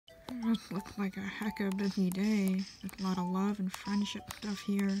This looks like a hecka busy day. There's a lot of love and friendship stuff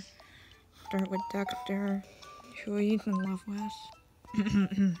here. Start with Dexter, who he's in love with.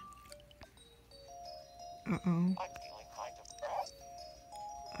 Uh-oh. I'm feeling kind of stressed.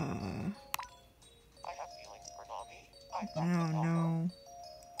 I have feelings for Nami. Oh no.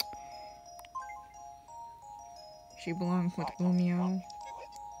 She belongs with Umio.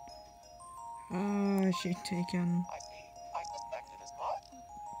 She's taken. I suspected as much.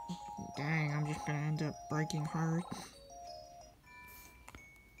 Dang, I'm just gonna end up breaking hearts.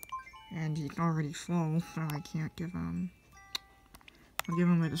 And he's already full, so I can't give him... I'll give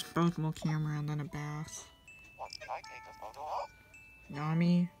him a disposable camera and then a bath. What should I take a photo of?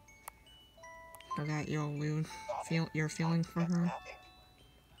 Nami, so that you'll lose your feelings for her.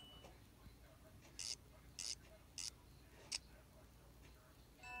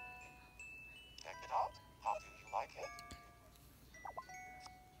 Check it out. How do you like it?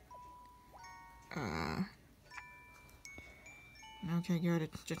 Okay, good.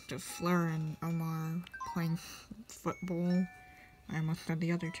 It's just a Fleur and Omar playing football. I almost said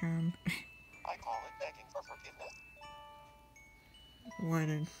the other term. I call it begging for forgiveness. What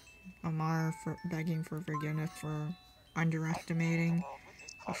is Omar begging for forgiveness for underestimating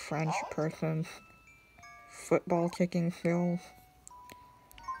a French person's football kicking skills?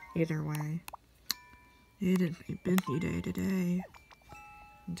 Either way, it is a busy day today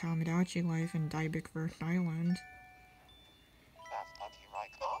in Tomodachi Life in Diebickverse Island. That's lucky,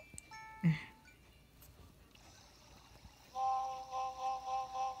 right, huh?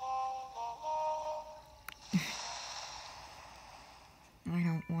 I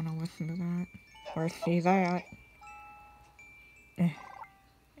don't want to listen to that or see that.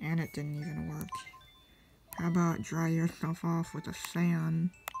 And it didn't even work. How about dry yourself off with a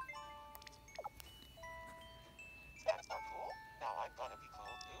fan? That's not cool. Now I'm gonna be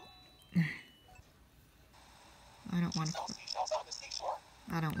cool too. I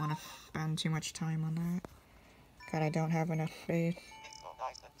don't want to spend too much time on that. God, I don't have enough space. It's so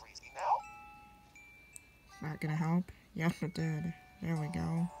nice and breezy now. Is that gonna help? Yes, it did. There we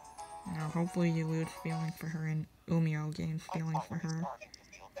go. Now, hopefully you lose feeling for her and Umio gains feeling for her. Starting to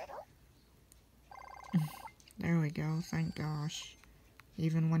feel better. There we go, thank gosh.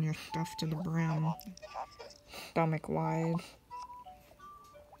 Even when you're stuffed to the brim, stomach-wise.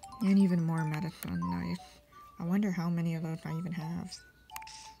 And even more medicine, nice. I wonder how many of those I even have.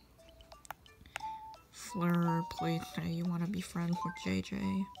 Fleur, please say you want to be friends with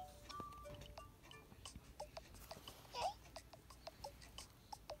JJ.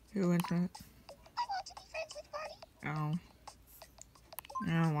 Who is it? I want to be friends with Barney. Oh.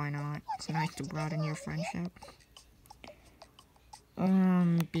 Oh, why not? It's nice to broaden your friendship.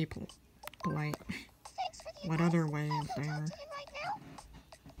 Be polite. What other way is there?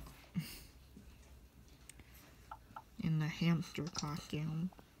 In the hamster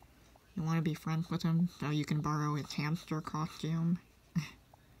costume. You want to be friends with him so you can borrow his hamster costume?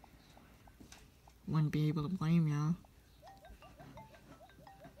 Wouldn't be able to blame ya.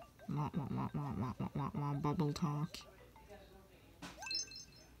 Bubble talk.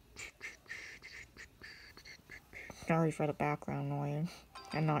 Sorry for the background noise,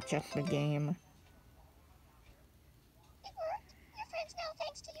 and not just the game. Your friends now,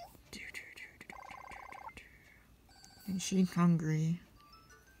 thanks to you. And she's hungry.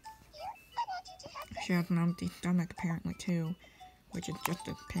 Here, I want you to have this. She has an empty stomach apparently too, which is just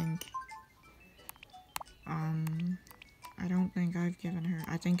as pink. I don't think I've given her.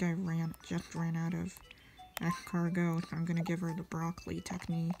 I think I just ran out of escargot, so I'm gonna give her the broccoli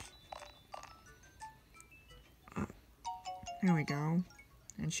technique. There we go.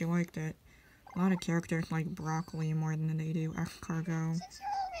 And she liked it. A lot of characters like broccoli more than they do escargot.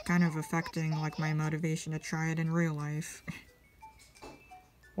 Kind of affecting like my motivation to try it in real life.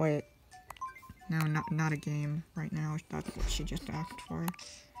 Wait. No, not a game right now. That's what she just asked for.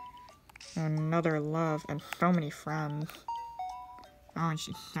 Another love and so many friends. Oh, and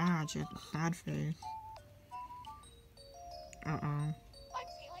she's sad. She has a sad face. Uh-oh. I'm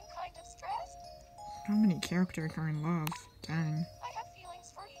feeling kind of stressed. How many characters are in love? Dang. I have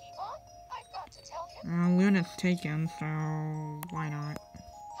feelings for Yvonne. I've got to tell him. Luna's taken, so why not?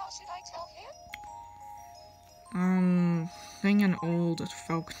 How should I tell him? Sing an old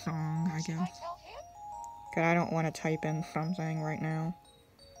folk song, I Should I guess. tell him? Cause I don't want to type in something right now.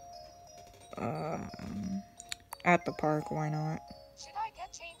 At the park, why not? Should I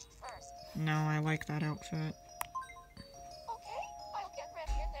get changed first? No, I like that outfit. Okay, I'll get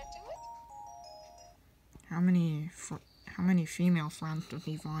ready and then do it. How many female friends does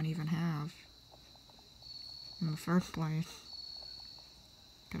Yvonne even have? In the first place.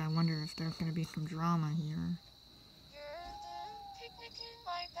 But I wonder if there's gonna be some drama here. You're the picnic in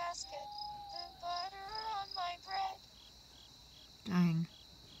my basket, the butter on my bread. Dang.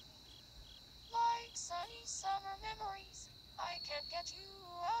 Like sunny summer memories, I can't get you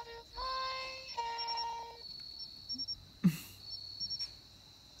out of my head.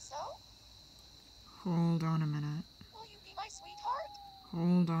 So, Hold on a minute. will you be my sweetheart?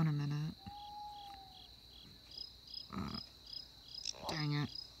 Hold on a minute. Dang it.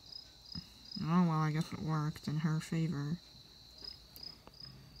 Oh, well, I guess it worked in her favor.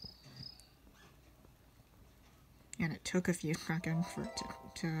 And it took a few seconds for it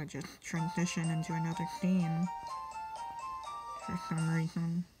to just transition into another scene. For some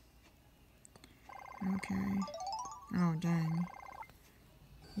reason. Okay. Oh, dang.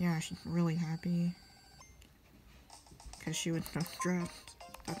 Yeah, she's really happy. Because she was so stressed.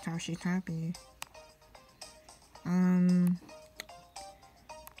 That's how she's happy.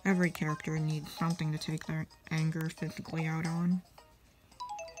 Every character needs something to take their anger physically out on.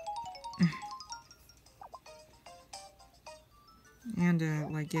 And to,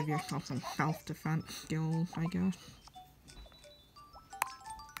 like, give yourself some self-defense skills, I guess.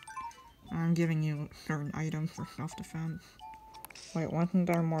 I'm giving you certain items for self-defense. Wait, wasn't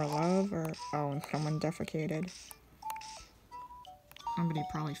there more love, or... Oh, and someone defecated. Somebody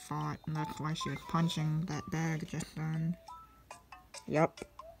probably fought, and that's why she was punching that bag just then. Yup.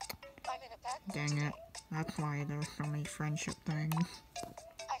 I'm in a bad mood Dang today. it. That's why there were so many friendship things.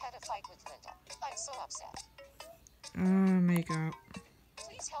 I had a fight with Linda. I'm so upset. Makeup.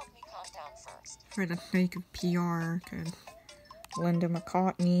 Please help me calm down first. For the sake of PR, cause Linda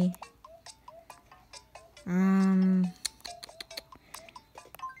McCartney.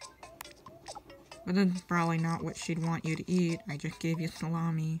 But that's probably not what she'd want you to eat. I just gave you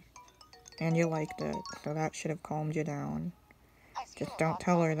salami. And you liked it, so that should have calmed you down. I feel Just a don't lot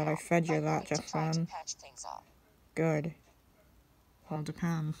tell her better that I now. fed you I'm that going to just try to then. patch things up. Good. Well, it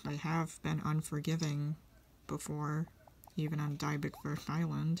depends. I have been unforgiving before, even on Dybbuk vs.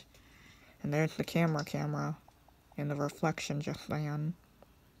 Island. And there's the camera in the reflection just then.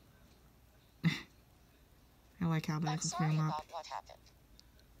 I like how I'm there's a sorry zoom about up. what happened.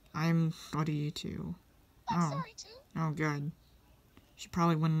 I'm sorry too. I'm Oh. sorry too. Oh, good. She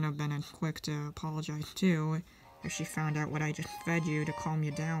probably wouldn't have been as quick to apologize too if she found out what I just fed you to calm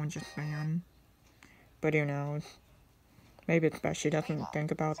you down just then. But who knows? Maybe it's best she doesn't Rita,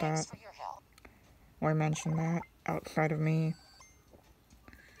 think about thanks that for your help. or mention that outside of me.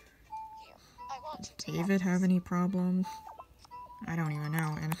 Here, I want you to David have this. any problems? I don't even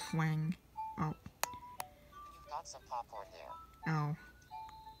know. In a swing. Oh. You've got some popcorn there. Oh.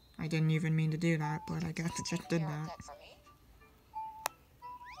 I didn't even mean to do that, but I guess it just did Take care of that. for me?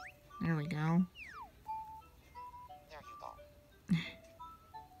 There we go. There you go.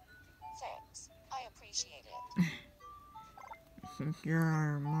 Thanks. I appreciate it. Since you're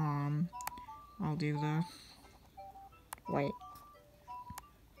our mom, I'll do this. Wait.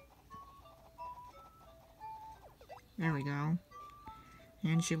 There we go.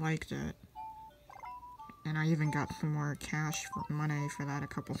 And she liked it. And I even got some more cash for money for that, a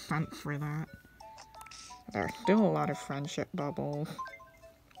couple cents for that. There's still a lot of friendship bubbles.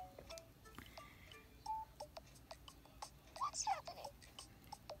 What's happening?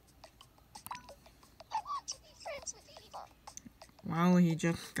 I want to be friends with Eva. Well, he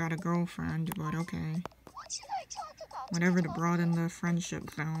just got a girlfriend, but okay. What should I talk about? Whatever to broaden the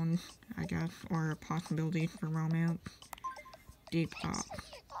friendship zone, I guess, or possibilities for romance. Deep Thanks thought. for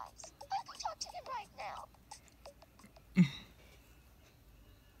the advice. I could talk to him right now.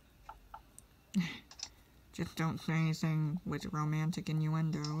 Just don't say anything with romantic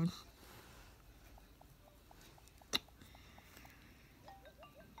innuendos.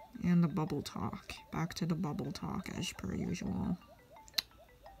 And the bubble talk. Back to the bubble talk as per usual.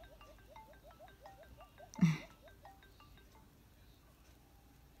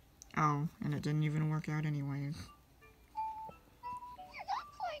 Oh, and it didn't even work out anyways. We're not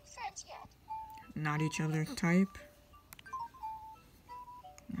quite friends yet. Not each other's type?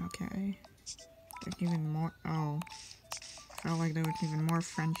 Okay. There's even more. Oh. Felt like there was even more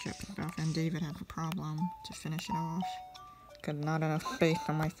friendship stuff, and David has a problem to finish it off. Cause not enough space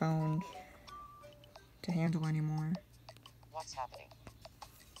on my phone to handle anymore. What's happening?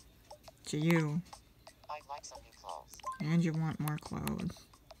 To you. I'd like some new clothes. And you want more clothes.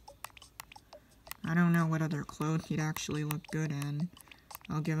 I don't know what other clothes he'd actually look good in.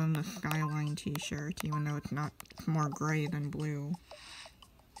 I'll give him the Skyline t-shirt, even though it's more gray than blue.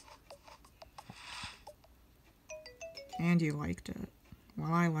 And you liked it.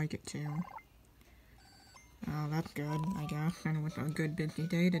 Well, I like it too. Oh, that's good, I guess, and with a good busy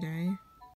day today.